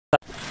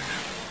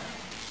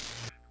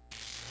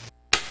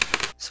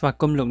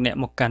Swakomលោកអ្នក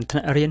មកកាន់ថ្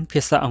នាក់រៀន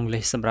ភាសាអង់គ្លេ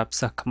សសម្រាប់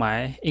សិស្សខ្មែរ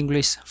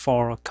English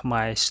for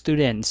Khmer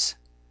students.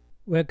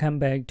 Welcome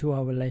back to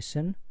our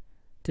lesson.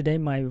 Today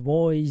my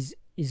voice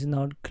is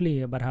not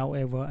clear, but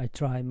however I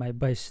try my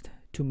best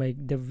to make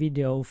the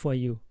video for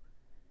you.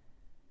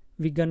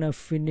 We're gonna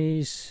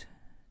finish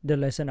the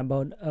lesson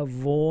about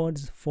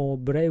awards for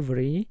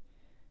bravery,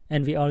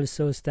 and we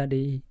also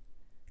study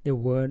the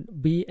word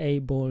be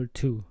able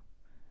to.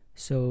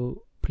 So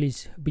please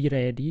be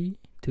ready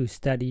to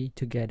study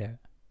together.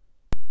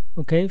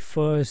 Okay,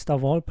 first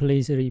of all,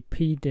 please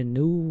repeat the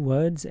new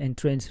words and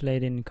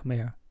translate in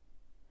Khmer.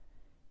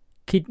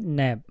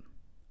 Kidnap.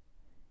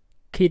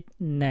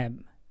 Kidnap.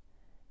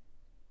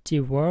 ជា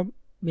verb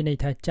មានន័យ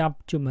ថាចាប់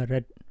ជំរិ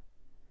ត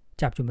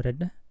ចាប់ជំរិត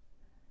ណា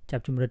ចា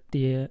ប់ជំរិត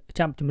ទា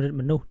ចាប់ជំរិត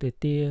មនុស្សទៅ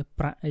ទា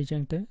ប្រាក់អីចឹ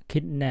ងទៅ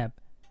kidnap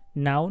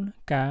noun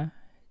ការ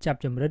ចាប់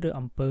ជំរិតឬ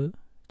អំពើ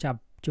ចាប់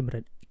ជំរិ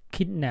ត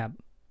kidnap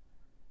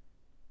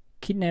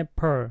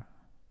kidnapper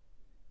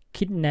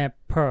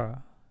kidnapper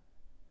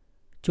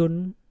ជន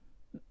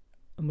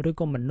ឬ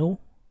ក៏មនុស្ស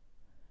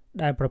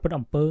ដែលប្រព្រឹត្ត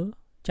អំពើ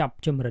ចាប់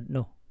ជំរិត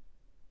នោះ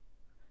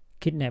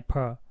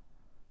kidnapper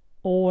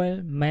oil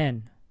man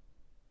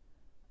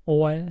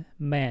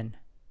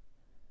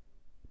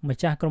ម្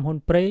ចាស់ក្រុមហ៊ុន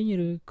ប្រេង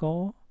ឬក៏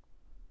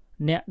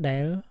អ្នកដែ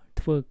ល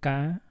ធ្វើកា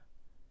រ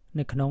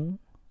នៅក្នុង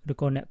ឬ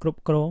ក៏អ្នកគ្រប់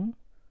គ្រង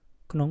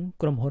ក្នុង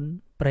ក្រុមហ៊ុន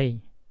ប្រេង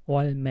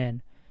oil man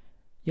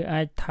យើង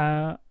អាចថា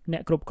អ្ន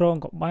កគ្រប់គ្រង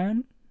ក៏បាន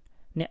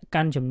អ្នក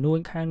កាន់ចំនួន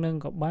ខាងនឹង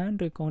ក៏បាន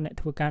ឬក៏អ្នក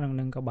ធ្វើការ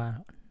នឹងក៏បាន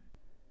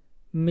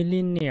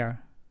millionaire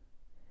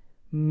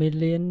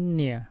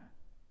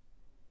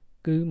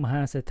គឺម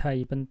ហាសេដ្ឋី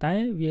ប៉ុន្តែ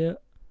វា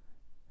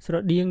ស្រ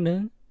ដៀងនឹង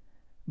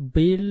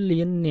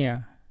billionaire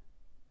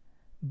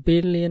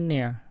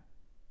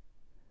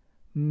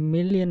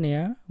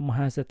millionaire ម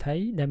ហាសេដ្ឋី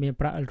ដែលមាន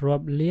ប្រាក់រា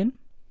ប់លាន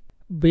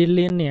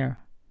billionaire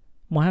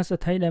មហាសេ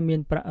ដ្ឋីដែលមាន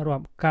ប្រាក់រា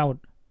ប់កោត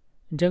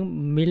អញ្ចឹង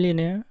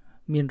millionaire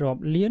មានរា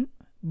ប់លាន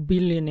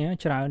billionaire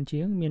ច្រើន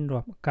ជាងមាន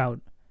រាប់កោត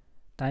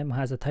តែម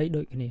ហាសេដ្ឋី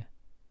ដូចគ្នា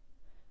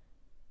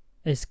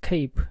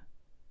escape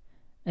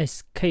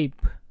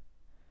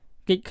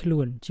គេចខ្លួ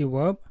នជា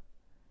verb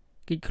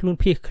គេចខ្លួន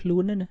ភៀសខ្លួ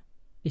នណា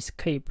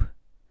escape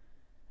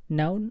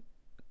noun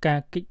ការ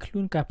គេចខ្លួ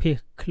នការភៀស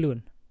ខ្លួន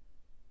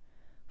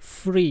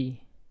free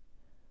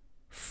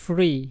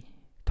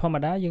ធម្ម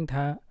តាយើង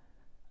ថា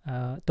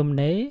ទំ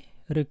នេ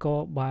រឬក៏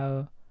បើ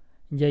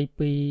និយាយ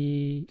ពី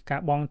កា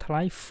របង់ថ្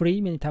លៃ free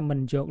មានន័យថាមិ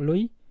នយកលុ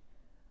យ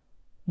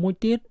មួយ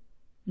ទៀត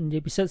និយា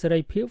យពីសិទ្ធិសេរី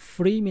ភាព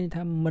free មានន័យ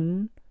ថាមិន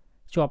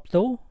ជាប់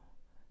ទោស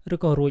ឬ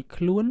ក៏រួច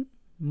ខ្លួន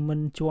មិន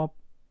ជាប់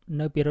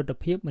នៅពីរដ្ឋ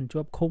ភាពមិន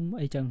ជាប់ឃុំ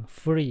អីចឹង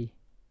free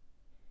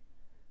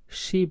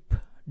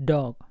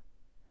sheepdog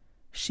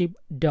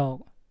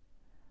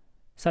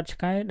សត្វឆ្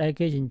កែដែល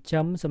គេចិញ្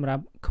ចឹមសម្រា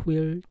ប់ខ្វៀ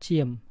ល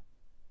ចៀម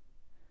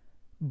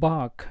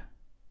bark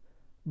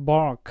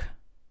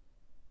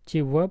ជា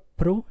verb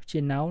ព្រុសជា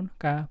noun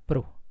ការព្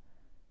រុស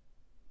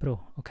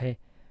អូខេ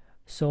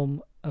so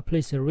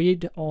please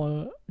read all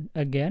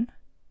again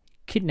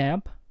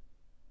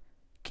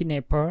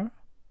kidnapper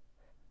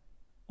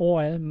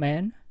oil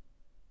man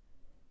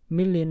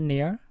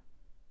millionaire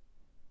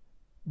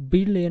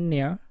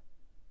billionaire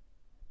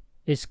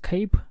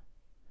escape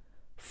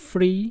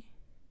free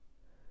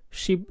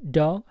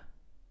sheepdog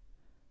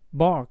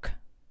bark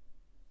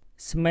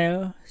smell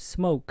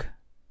smoke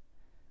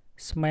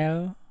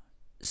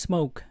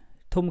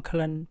ធំក្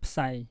លិនផ្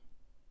សៃ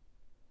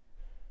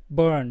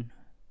burn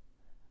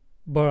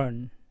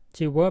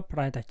ជា verb ប្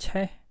រែថា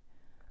ឆេះ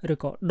ឬ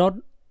ក៏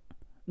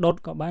ដុត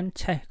ក៏បាន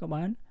ឆេះក៏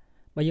បាន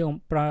បើយើង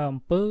ប្រើអំ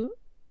ពើ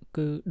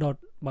គឺដុត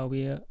បើ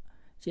វា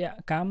ជាអ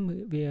កម្ម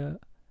វា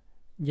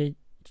និយាយ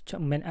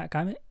មិនអក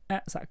ម្មអ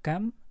សក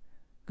ម្ម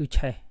គឺ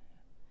ឆេះ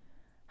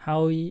ហើ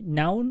យ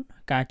noun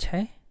ការ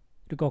ឆេះ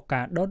ឬក៏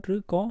ការដុតឬ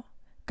ក៏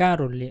ការ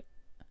រលាក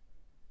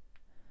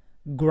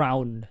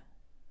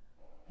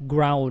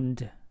ground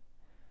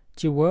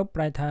ជា verb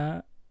ប្រែថា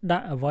ដា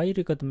ក់អ្វី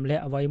ឬក៏ទម្លា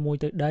ក់អ្វីមួយ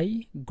ទៅដី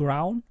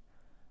ground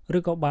ឬ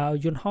ក៏បើ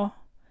យន្តហោះ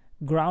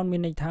ground មា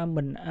នន័យថា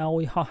មិនឲ្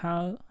យហោះហើ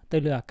រទៅ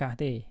លើអាកាស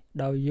ទេ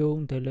ដោយយោង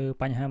ទៅលើ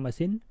បញ្ហាម៉ា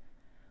ស៊ីន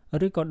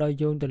ឬក៏ដោយ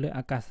យោងទៅលើ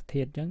អាកាស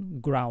ធាតុអញ្ចឹង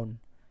ground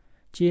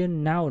ជា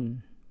noun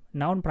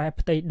ប្រែ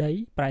ផ្ទៃដី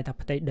ប្រែថា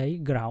ផ្ទៃដី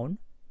ground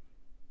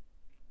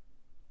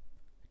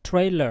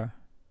trailer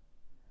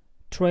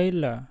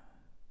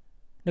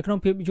នៅក្នុង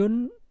ភាពយន្ត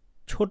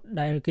ឈុត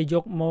ដែលគេយ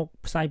កមក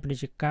ផ្សាយពាណិ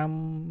ជ្ជកម្ម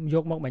យ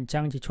កមកបញ្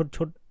ចាំងជាឈុត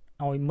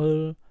ឲ្យមើ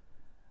ល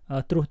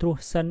ត្រួស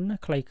សិន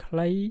ខ្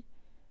លី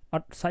អ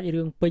ត់សាច់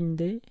រឿងពេញ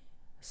ទេ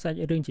សាច់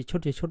រឿងជាឈុត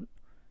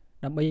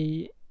ដើម្បី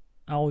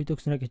ឲ្យទស្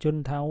សនិកជន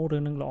ថារឿ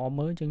ងនឹងល្អ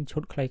មើលចឹងឈុ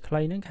តខ្លីហ្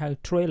នឹងហៅ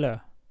trailer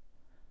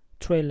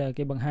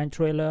គេបង្ហាញ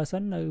trailer សិ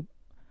ននៅ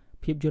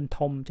ភាពយន្ត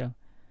ធំចឹង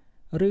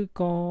ឬ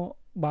ក៏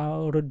បើ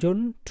រថយ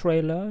ន្ត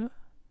trailer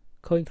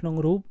ឃើញក្នុង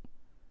រូប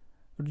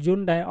រថយ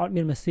ន្តដែលអត់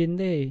មានម៉ាស៊ីន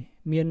ទេ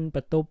មានប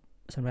ន្ទប់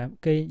សម្រាប់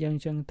គេយ៉ាង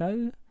ចឹងទៅ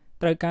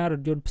ត្រូវការរ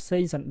ថយន្តផ្សេ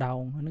ងសណ្ដោង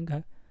ហ្នឹងគេ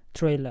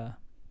trailer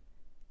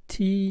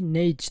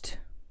teenaged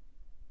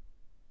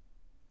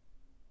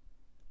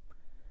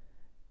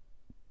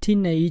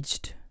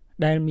ដ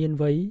ដែលមាន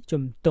វ័យ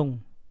ជំទង់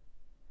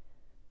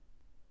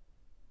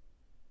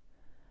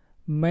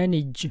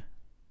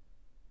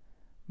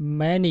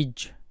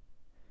manage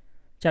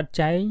ចាត់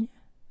ចែង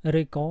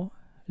ឬក៏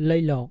លៃ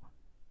លក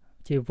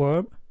ជា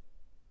verb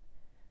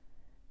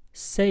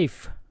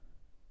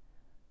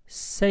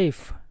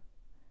safe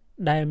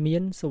ដែលមា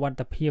នសុវត្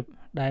ថិភាព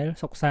ដែល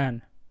សុខសាន្ត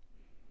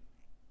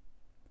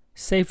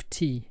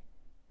safety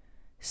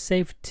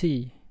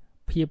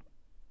ភាព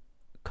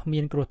គ្មា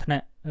នគ្រោះថ្នា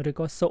ក់ឬ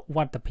ក៏សុវ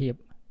ត្ថិភាព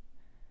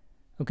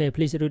Okay,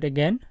 please read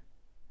again.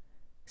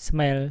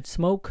 Smell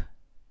smoke,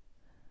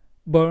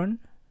 burn,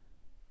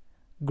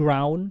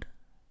 ground,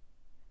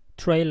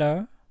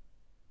 trailer,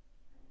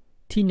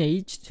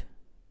 teenage,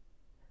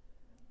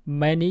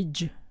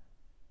 manage,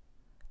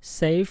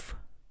 safety.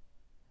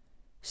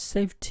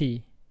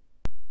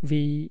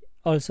 We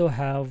also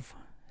have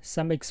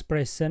some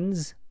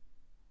expressions.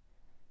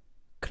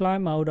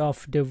 Climb out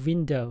of the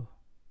window.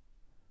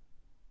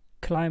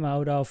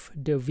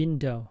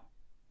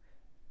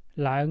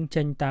ឡើង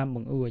ចេញតាមប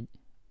ង្អួច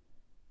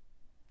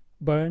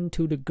burn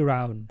to the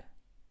ground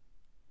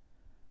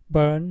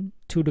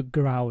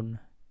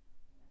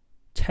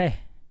ឆេះ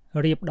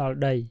រៀបដល់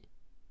ដី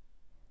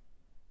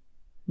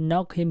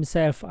knock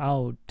himself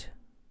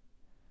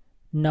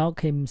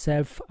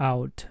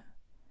out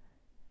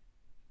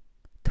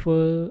ធ្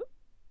វើ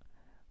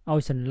ឲ្យ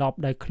សន្លប់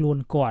ដោយខ្លួន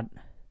គាត់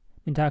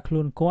មានថាខ្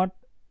លួនគាត់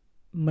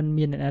មិន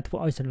មានអ្នកណាធ្វើ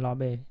ឲ្យសន្លប់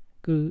ទេ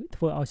គឺ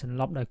ធ្វើឲ្យសន្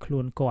លប់ដោយខ្លួ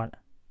នគាត់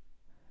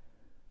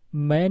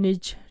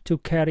manage to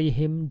carry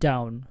him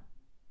down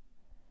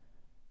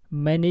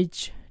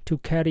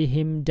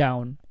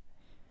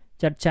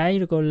ចាត់ចែង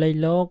ឬក៏លៃ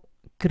លក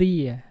គ្រា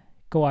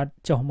គាត់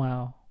ចុះមក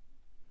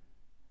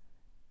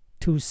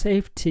to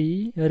safety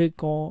ឬ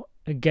ក៏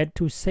get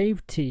to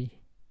safety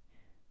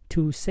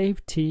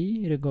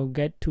ឬក៏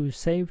get to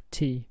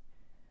safety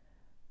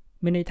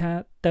មានន័យថា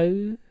ទៅ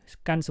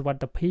កាន់សុវ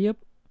ត្ថិភាព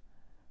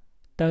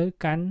ទៅ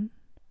កាន់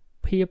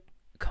ភាព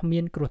គ្មា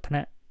នគ្រោះថ្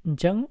នាក់អញ្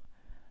ចឹង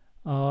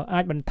អា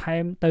ចបន្ថែ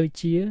មទៅ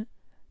ជា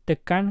ទៅ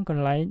កាន់ក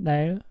ន្លែង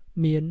ដែល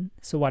មាន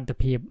សុវត្ថិ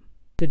ភាព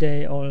Today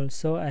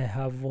also I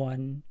have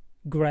one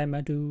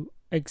grammar to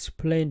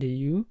explain to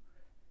you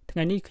ថ្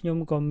ងៃនេះខ្ញុំ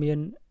ក៏មាន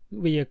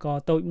វេយ្យាករ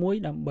ណ៍តូចមួយ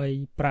ដើម្បី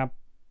ប្រាប់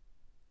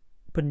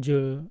ពន្យ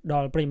ល់ដ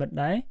ល់ប្រិមិត្ត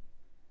ដែរ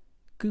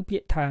គឺពា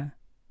ក្យថា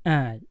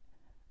អាច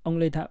អង់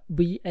គ្លេសថា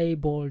be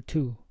able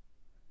to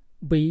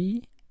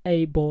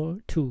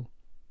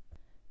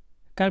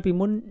កាលពី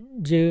មុន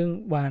យើង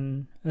បាន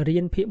រៀ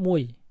នភាគ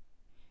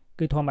1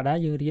គឺធម្មតា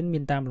យើងរៀនមា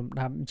នតាមលំ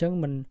ដាប់អញ្ចឹង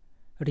មិន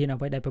រៀនអ្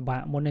វីដែលពិបា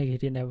កមុនទេគេ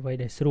រៀនអ្វី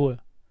ដែលស្រួល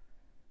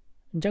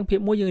អញ្ចឹងភាគ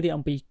1យើងរៀន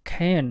អំពី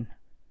can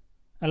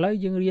ឥឡូវ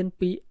យើងរៀន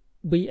ពី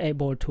be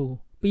able to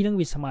ពីរនឹង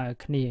វាស្មើ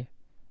គ្នា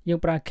យើង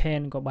ប្រើ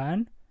can ក៏បាន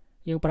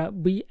យើងប្រើ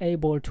be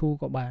able to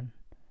ក៏បាន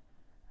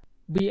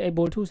be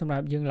able to សម្រា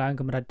ប់យើងឡើង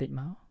កម្រិតតិច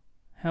មក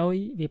ហើយ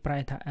វាប្រែ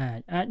ថា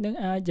អាចនឹង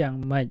អាចយ៉ាង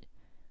ម៉េច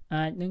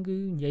អាចនឹងគឺ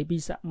និយាយពី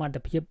សមត្ថ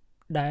ភាព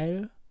ដែល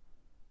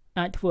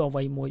អាចធ្វើអ្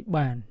វីមួយ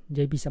បាននិ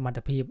យាយពីសមត្ថ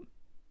ភាព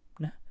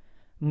ណា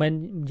មិន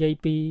និយាយ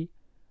ពី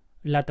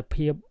លទ្ធ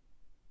ភាព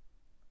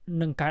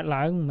នឹងកើត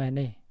ឡើងមិនមែន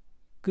ទេ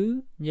គឺ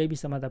និយាយពី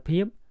សមត្ថភា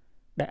ព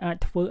ដែលអាច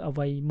ធ្វើអ្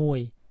វីមួយ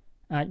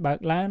អាចបើក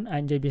ឡានអា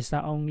ចនិយាយភាសា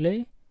អង់គ្លេស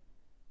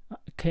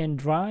can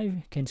drive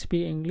can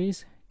speak English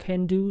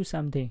can do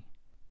something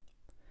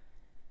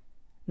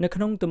នៅ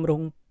ក្នុងទម្រ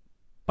ង់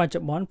បច្ចុ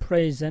ប្បន្ន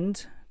present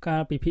កា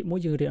លពីភាគ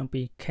1យើងរៀនអំ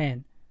ពី can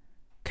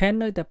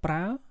នៅតែប្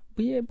រើ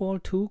be able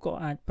to ក៏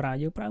អាចប្រើ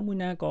យើងប្រើមួយ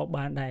ណាក៏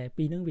បានដែរ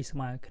ពីរនឹងវាស្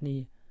មើគ្នា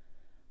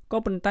ក៏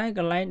ប៉ុន្តែក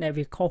ន្លែងដែល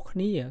វាខុសគ្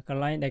នាក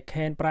ន្លែងដែល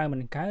can ប្រើមិ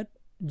នកើត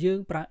យើង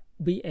ប្រើ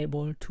be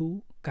able to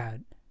កើត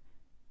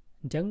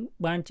អញ្ចឹង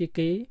បានជា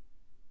គេ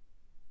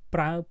ប្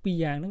រើពីរ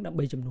យ៉ាងហ្នឹងដើម្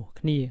បីជំនួស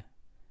គ្នា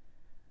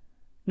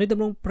នៅទ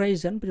ម្រង់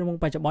present ទម្រង់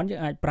បច្ចុប្បន្នយើង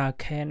អាចប្រើ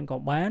can ក៏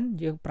បាន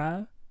យើងប្រើ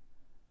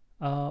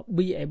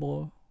be able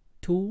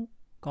to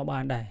ក៏បា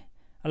នដែរ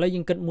ឥឡូវយើ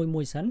ងគិត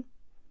មួយសិន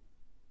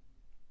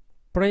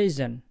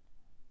present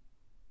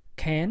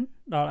can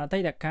ដល់អតី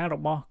តកាលរ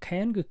បស់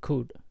can គឺ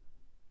could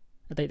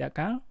អតីត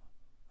កាល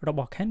រប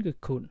ស់ can គឺ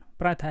could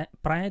ប្រែ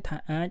ថា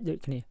អាចដូច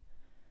គ្នា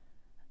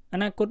អ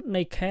នាគត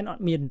នៃ can អ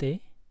ត់មានទេ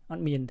ឃើញ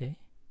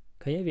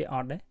ទេវាអ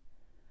ត់ដែរ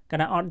កាល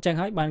ណាអត់អញ្ចឹង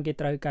ហើយបានគេ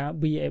ត្រូវការ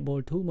be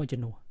able to មកជំ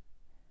នួស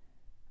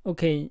អូ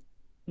ខេ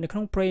នៅក្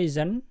នុង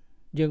present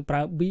យើងប្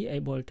រើ be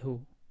able to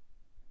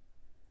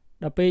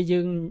ដល់ពេលយើ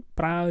ង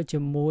ប្រើជា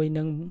មួយ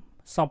នឹង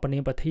សព្វនា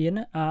មប្រធាន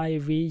I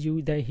we you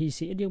they he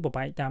she យើងប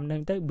បែកតាមនឹ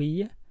ងទៅ be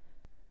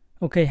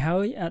អូខេហើ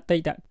យអតី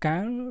តកា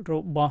លរ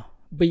បស់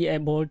be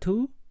able to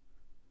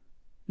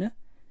ណា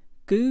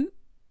គឺ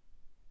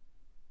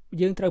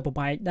យើងត្រូវប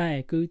បែកដែរ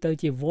គឺទៅ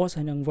ជា was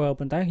ហើយនឹង verb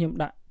ប៉ុន្តែខ្ញុំ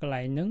ដាក់កន្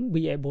លែងហ្នឹង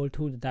be able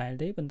to ដដែល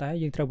ទេប៉ុន្តែ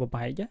យើងត្រូវប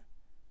បែក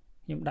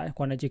ខ្ញុំដាក់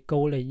គ្រាន់តែជា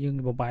goal ដែលយើង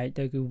បបែក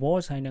ទៅគឺ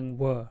was ហើយនឹង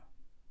were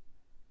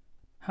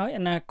ហើយ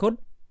អនាគត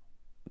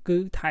គឺ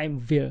time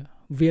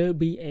will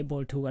be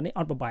able to អានេះអ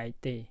ត់បបែក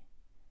ទេ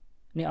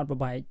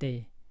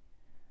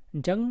អ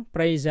ញ្ចឹង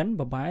present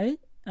បបែក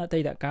អតី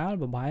តកាល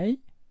បបែក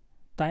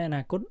តែអ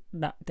នាគត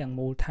ដាក់ទាំង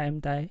មូល time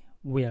តែ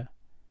will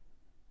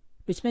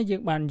ដូច្នេះយើ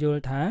ងបានយ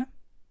ល់ថា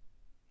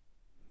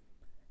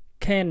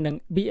can និង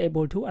be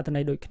able to អត្ថន័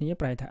យដូចគ្នា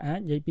ប្រែថាអាច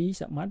និយាយពី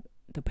សមត្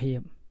ថភាព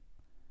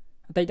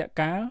អតីត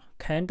កាល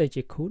can ទៅ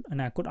ជា could អ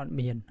នាគតអត់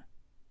មាន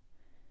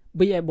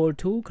be able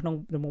to ក្នុង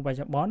រង្វង់បច្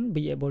ចុប្បន្ន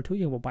be able to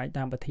យើងបំបែក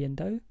តាមប្រធាន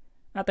ទៅ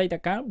អតីត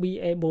កាល be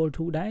able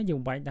to ដែរយើង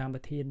បំបែកតាមប្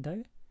រធានទៅ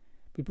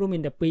ពីព្រោះមា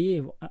នតែពីរ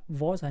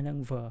was ហើយនិង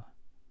were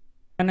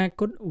អនា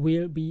គត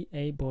will be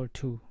able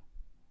to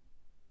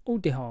ឧ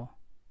ទាហរណ៍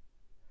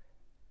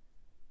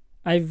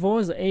I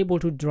was able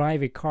to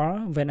drive a car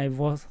when I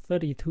was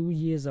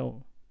 32 years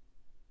old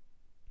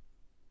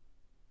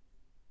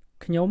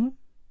ខ្ញុំ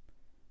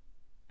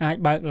អាច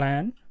បើកឡា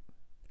ន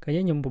ឃើញ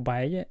ខ្ញុំបំបែ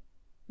ក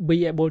be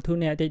able to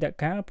នៃអតីត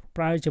កាល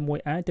ប្រើជាមួយ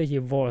អាចទៅជា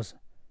was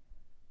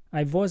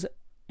I was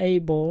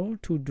able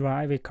to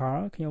drive a car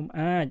ខ្ញុំ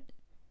អាច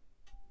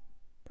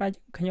ប្រែ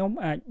ខ្ញុំ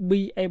អាច be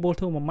able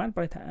to មួយម៉ាត់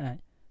ប្រែថាអាច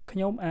ខ្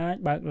ញុំអាច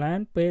បើកឡាន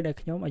ពេលដែល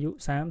ខ្ញុំអាយុ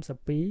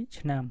32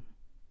ឆ្នាំ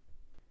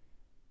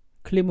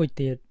ឃ្លាមួយ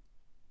ទៀត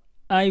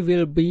I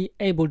will be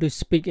able to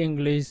speak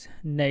English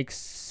next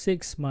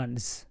 6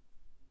 months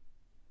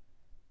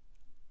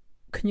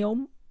ខ្ញុំ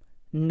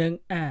នឹង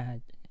អាច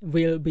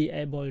will be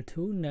able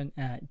to នឹង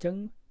អាចអញ្ចឹង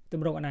ទ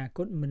ម្រង់អនាគ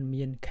តមិន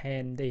មាន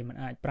can ទេមិន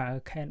អាចប្រើ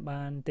can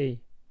បានទេអ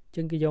ញ្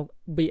ចឹងគេយក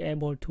be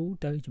able to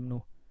ទៅជំនួ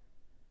ស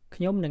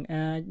ខ្ញុំនឹង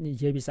អាចនិ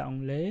យាយភាសាអ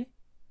ង់គ្លេស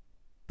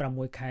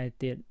6ខែ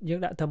ទៀតយើង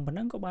ដាក់ត្រឹមប៉ុណ្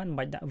ណឹងក៏បានមិន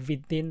បាច់ដាក់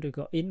within ឬ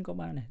ក៏ in ក៏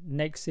បានដែរ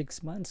next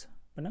 6 months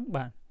ប៉ុណ្ណឹង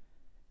បាន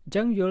អញ្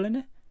ចឹងយល់ទេ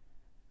ណា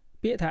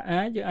ពាក្យថា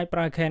អាចយើងអាចប្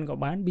រើ can ក៏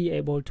បាន be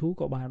able to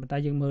ក៏បានប៉ុន្តែ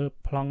យើងមើល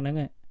ប្លង់ហ្នឹង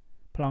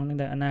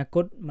តែអនាគ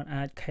តมัน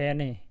អាច can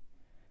ទេ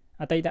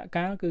អតីត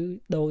កាលគឺ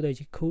ដូរទៅ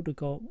ជា could ឬ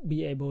ក៏ be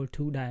able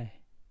to ដែរ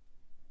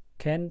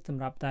can ស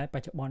ម្រាប់តែប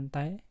ច្ចុប្បន្ន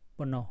តែ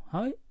ប៉ុណ្ណោះ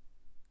ហើយ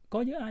ក៏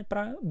យើងអាចប្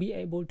រើ be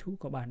able to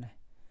ក៏បានដែរ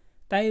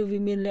តែវា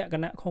មានលក្ខ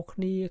ណៈខុសគ្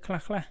នាខ្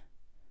លះ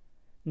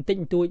បន្តិច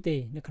បន្តួចទេ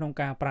នៅក្នុង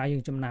ការប្រើយើ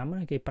ងចំណាំ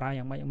គេប្រើ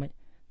យ៉ាងម៉េច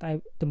តែ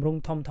ទម្រង់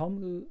ធំ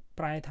គឺ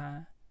ប្រែថា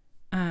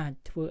អាច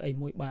ធ្វើអី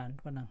មួយបាន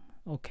ប៉ុណ្ណឹង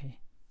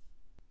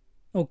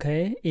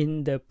Okay, in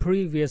the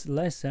previous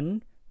lesson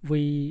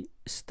we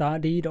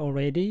studied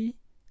already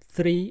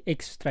 3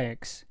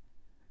 extracts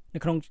នៅ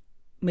ក្នុង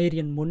មេ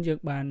រៀនមុនយើង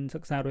បានសិ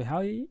ក្សារួច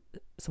ហើយ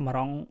សម្រ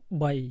ង់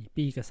3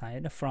ពីកាសែត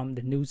from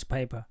the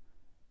newspaper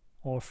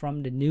or from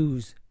the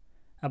news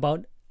about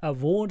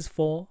awards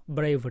for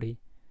bravery.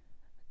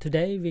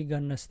 Today we're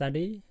gonna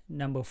study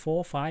number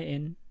 4, 5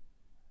 and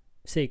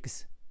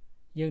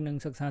 6 យើងនឹង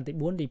សិក្សាទី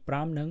4ទី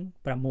5និង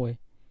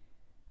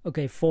6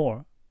 Okay, 4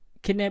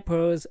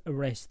 kidnappers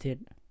arrested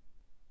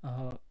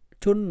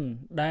ជន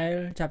ដែល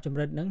ចាប់ចម្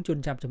រិតនឹង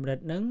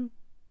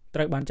ត្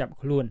រូវបានចាប់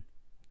ខ្លួន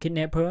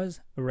kidnappers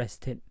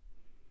arrested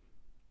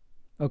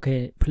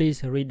Okay, please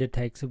read the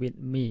text with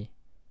me.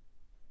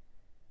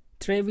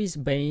 Travis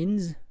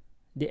Baines,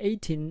 the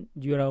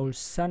 18-year-old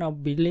son of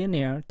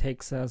billionaire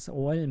Texas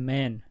oil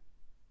man,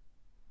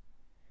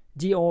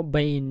 G.O.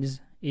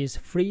 Baines is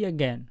free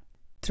again.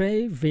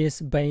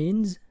 Travis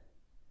Baines,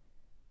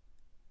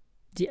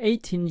 the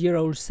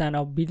 18-year-old son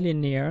of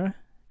billionaire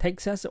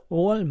Texas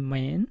oil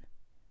man,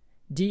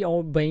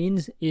 G.O.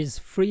 Baines is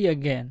free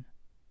again.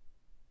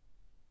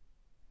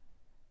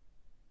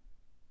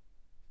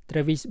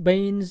 Travis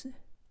Baines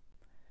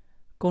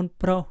កូន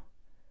ប្រុស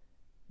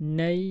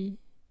នៃ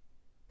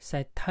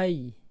សេដ្ឋី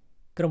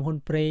ក្រុមហ៊ុន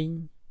ប្រេង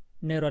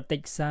នៅរដ្ឋ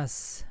Texas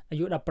អា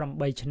យុ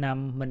18ឆ្នាំ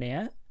ម្នា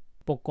ក់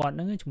ពួកគាត់ហ្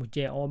នឹងឈ្មោះ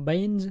J.O.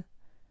 Baines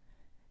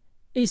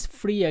is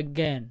free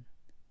again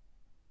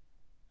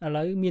ឥ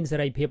ឡូវមានសេ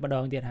រីភាពម្ដ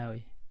ងទៀតហើយ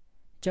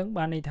អញ្ចឹង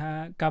បានន័យថា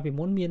កាលពី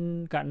មុនមាន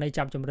ករណី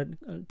ចាប់ចម្រិត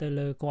ទៅ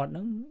លើគាត់ហ្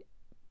នឹង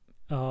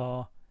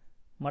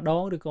ម្ដ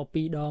ងឬក៏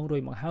2ដងរួ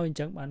ចមកហើយអញ្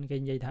ចឹងបានគេ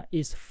និយាយថា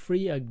is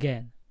free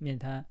again មាន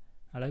ថា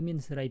ឥឡូវមាន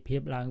សេរីភាព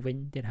ឡើងវិញ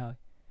ទៀតហើយ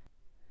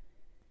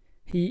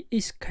He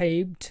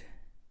escaped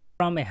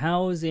from a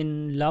house in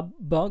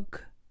Lubbock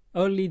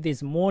early this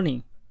morning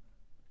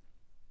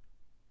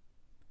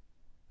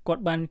គា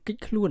ត់បានគេច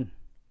ខ្លួន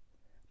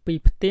ពី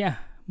ផ្ទះ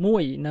មួ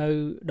យនៅ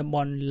តំប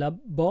ន់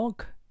Lubbock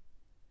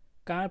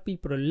កាលពី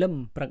ព្រលឹម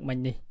ព្រឹកមិញ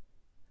នេះ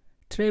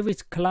Travis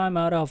climbed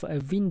out of a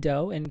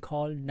window and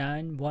called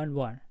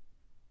 911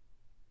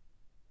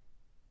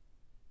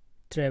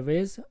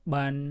 Travis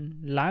បាន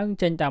ឡើង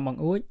ចេញតាមប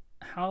ង្អួច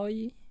ហើយ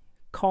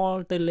call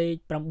ទៅលេខ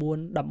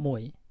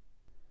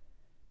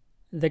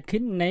 911 The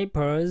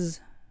kidnappers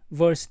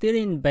were still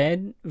in bed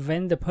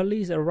when the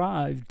police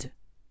arrived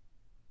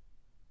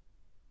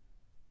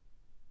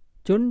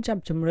ជនចា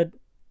ប់ចម្រិត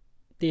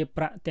ទារ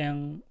ប្រាក់ទាំង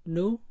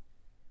នោះ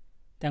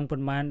ទាំងប៉ុ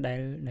ន្មានដែល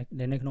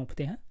នៅក្នុងផ្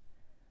ទះ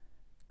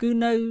គឺ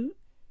នៅ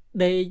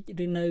ដេក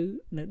ឬនៅ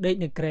ដេក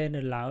នៅក្រែ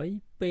នៅឡើយ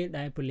ពេល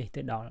ដែលប៉ូលីស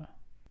ទៅដល់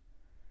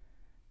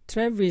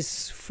Travis'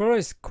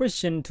 first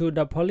question to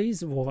the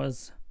police was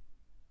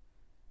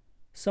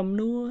សំ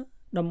ណួរ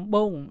ដំ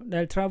បូង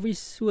ដែល Travis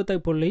សួរទៅ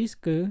ប៉ូលីស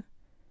គឺ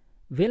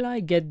Will I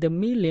get the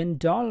 $1 million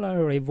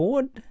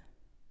reward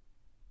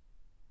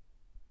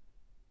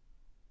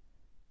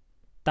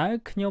តើ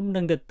ខ្ញុំនឹ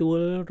ងទទួល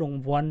រ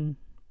ង្វាន់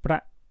ប្រា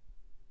ក់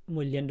$1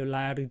 million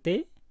ឬទេ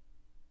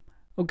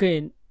Okay,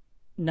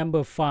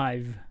 number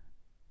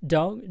 5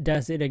 Dog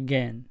does it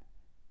again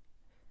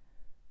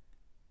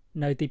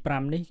នៅទី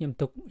5នេះខ្ញុំ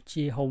ទុក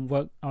ជា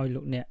homework ឲ្យ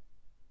លោកអ្នក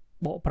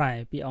បកប្រែ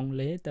ពីអង់គ្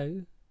លេសទៅ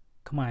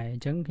ខ្មែរអ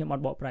ញ្ចឹងខ្ញុំអ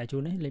ត់បកប្រែជូ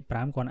នទេលេខ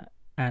5គាត់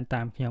អាន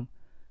តាមខ្ញុំ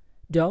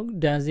Dog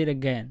does it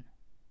again.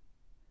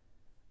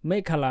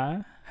 Mekhala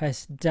has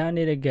done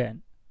it again.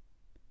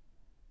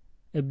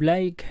 A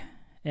black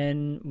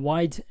and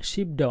white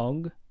sheepdog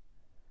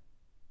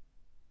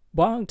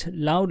barked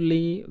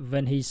loudly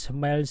when he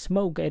smelled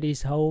smoke at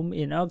his home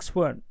in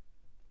Oxford.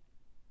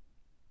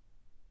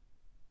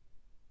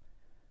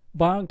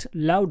 Barked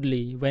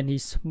loudly when he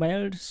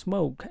smelled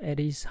smoke at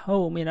his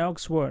home in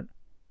Oxford,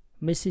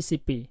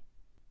 Mississippi.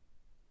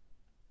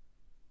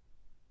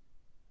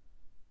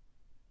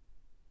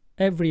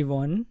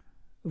 Everyone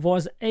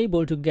was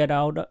able to get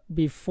out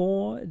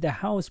before the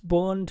house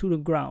burned to the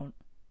ground.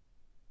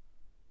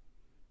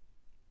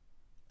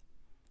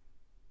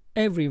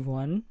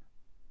 Everyone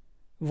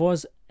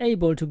was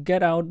able to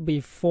get out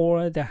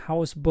before the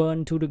house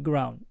burned to the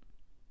ground.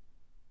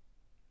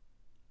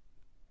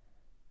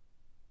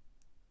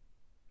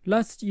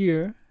 Last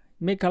year,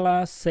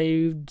 Mekhala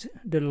saved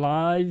the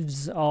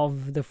lives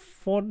of the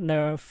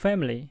Fortner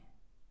family.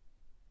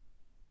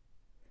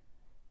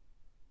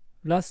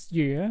 Last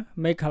year,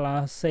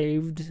 Mekhala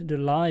saved the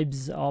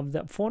lives of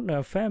the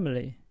Fortner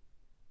family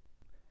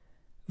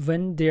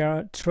when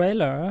their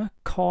trailer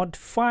caught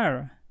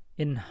fire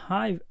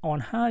on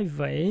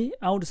highway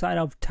outside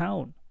of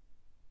town.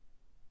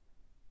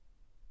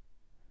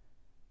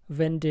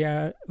 When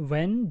their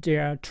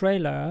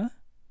trailer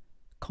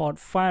caught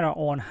fire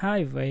on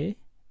highway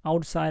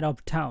outside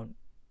of town.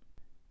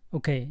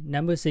 Okay,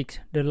 number 6,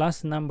 the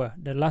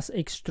last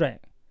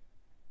extract.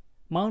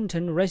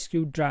 Mountain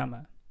rescue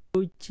drama.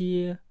 ជា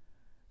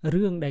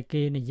រឿងដែល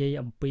គេនិយាយ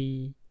អំពី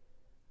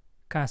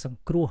ការស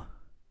ង្គ្រោះ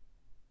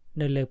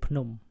នៅលើភ្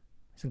នំ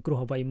សង្គ្រោះ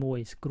អ្វីមួយ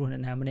សង្គ្រោះអ្ន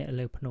កណាម្នាក់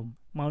លើភ្នំ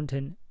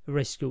Mountain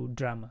rescue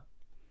drama.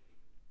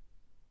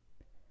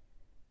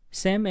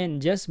 Sam and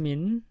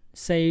Jasmine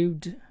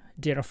saved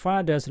their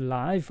father's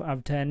life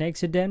after an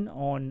accident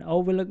on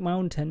Overlook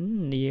Mountain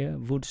near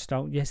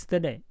Woodstock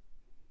yesterday.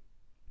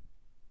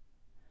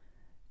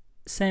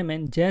 Sam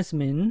and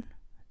Jasmine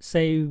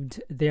saved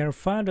their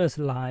father's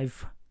life.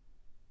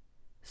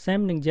 Sam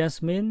និង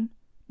Jasmine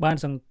បាន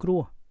សង្គ្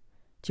រោះ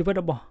ជីវិត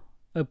របស់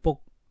ឪពុក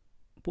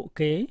ពួក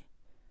គេ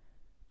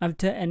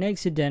after an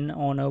accident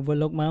on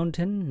Overlook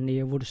Mountain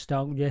near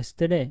Woodstock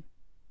yesterday.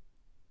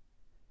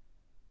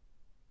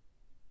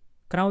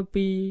 ក្រោយ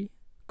ពី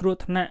គ្រោះ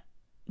ថ្នាក់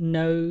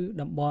នៅ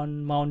តំបន់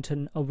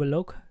Mountain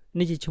Overlook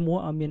នេះជាឈ្មោះ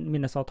ឲ្យមា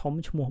នអក្សរធំ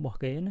ឈ្មោះរបស់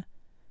គេណា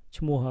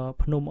ឈ្មោះ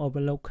ភ្នំ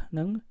Overlook ហ្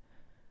នឹង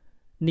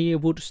near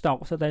Woodstock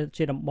ស្ថិត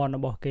ជាតំបន់រ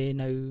បស់គេ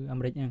នៅអា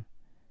មេរិកហ្នឹង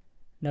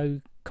នៅ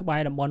ក្បែ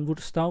រតំបន់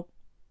Woodstock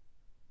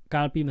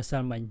កាលពីម្សិ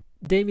លមិញ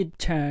David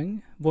Chang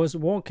was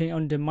walking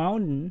on the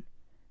mountain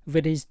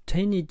with his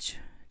teenage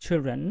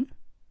children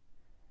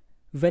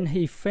when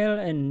he fell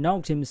and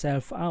knocked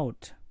himself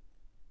out.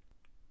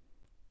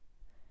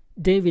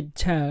 David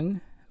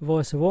Chang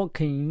was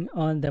walking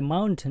on the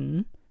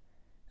mountain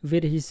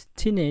with his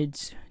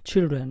teenage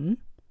children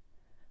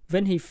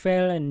when he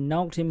fell and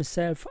knocked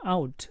himself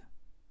out.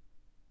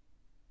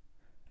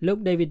 លោក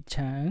David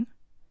Chang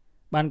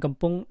បានកំ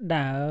ពុង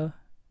ដើរ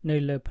នៅ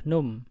លើភ្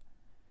នំ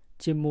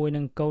ជាមួយ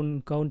នឹង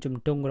កូនជំ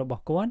ទង់រប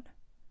ស់គាត់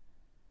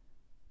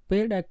ពេ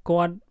លដែល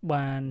គាត់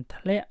បាន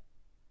ធ្លាក់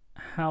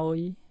ហើយ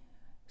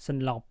ស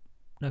ន្លប់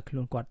នៅខ្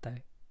លួនគាត់ទៅ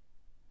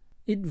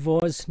It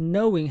was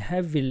snowing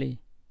heavily,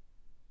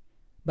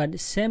 but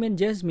Sam and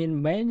Jasmine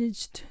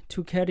managed to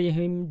carry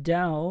him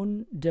down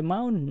the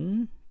mountain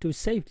to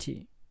safety.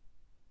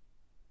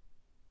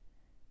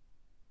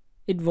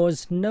 It was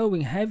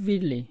snowing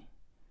heavily.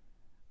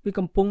 វា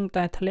កំពុង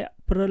តែធ្លាក់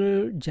ព្រិល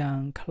យ៉ាង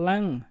ខ្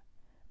លាំង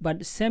but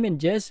Sam and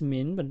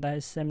Jasmine ប៉ុន្តែ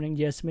Sam និង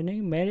Jasmine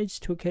managed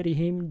to carry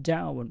him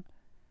down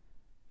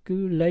គឺ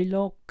លៃ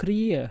លោកគ្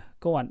រាឪ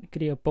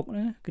ពុក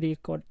ណាគ្រា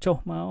គាត់ចុះ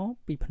មក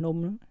ពីភ្នំ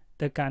ហ្នឹង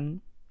ទៅកាន់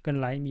ក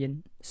ន្លែងមាន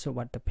សុវ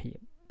ត្ថិភាព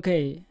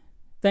Okay,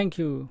 thank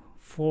you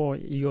for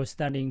your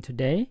studying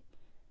today.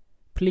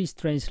 Please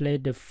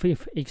translate the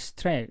 5th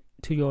extract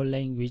to your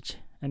language,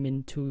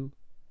 to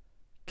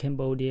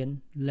Cambodian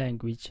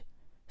language.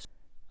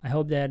 I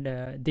hope that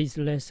this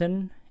lesson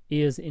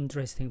is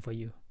interesting for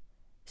you.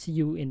 See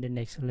you in the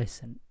next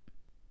lesson.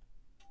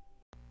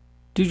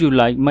 Do you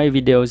like my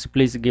videos?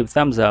 Please give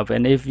thumbs up,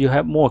 and if you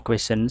have more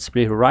questions,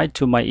 please write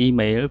to my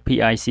email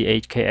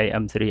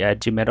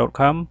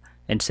pichkam3@gmail.com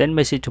and send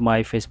message to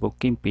my Facebook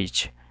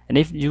PICH. And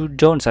if you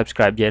don't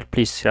subscribe yet,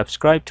 please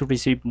subscribe to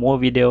receive more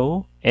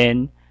video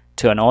and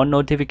turn on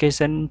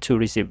notification to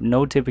receive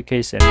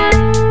notification.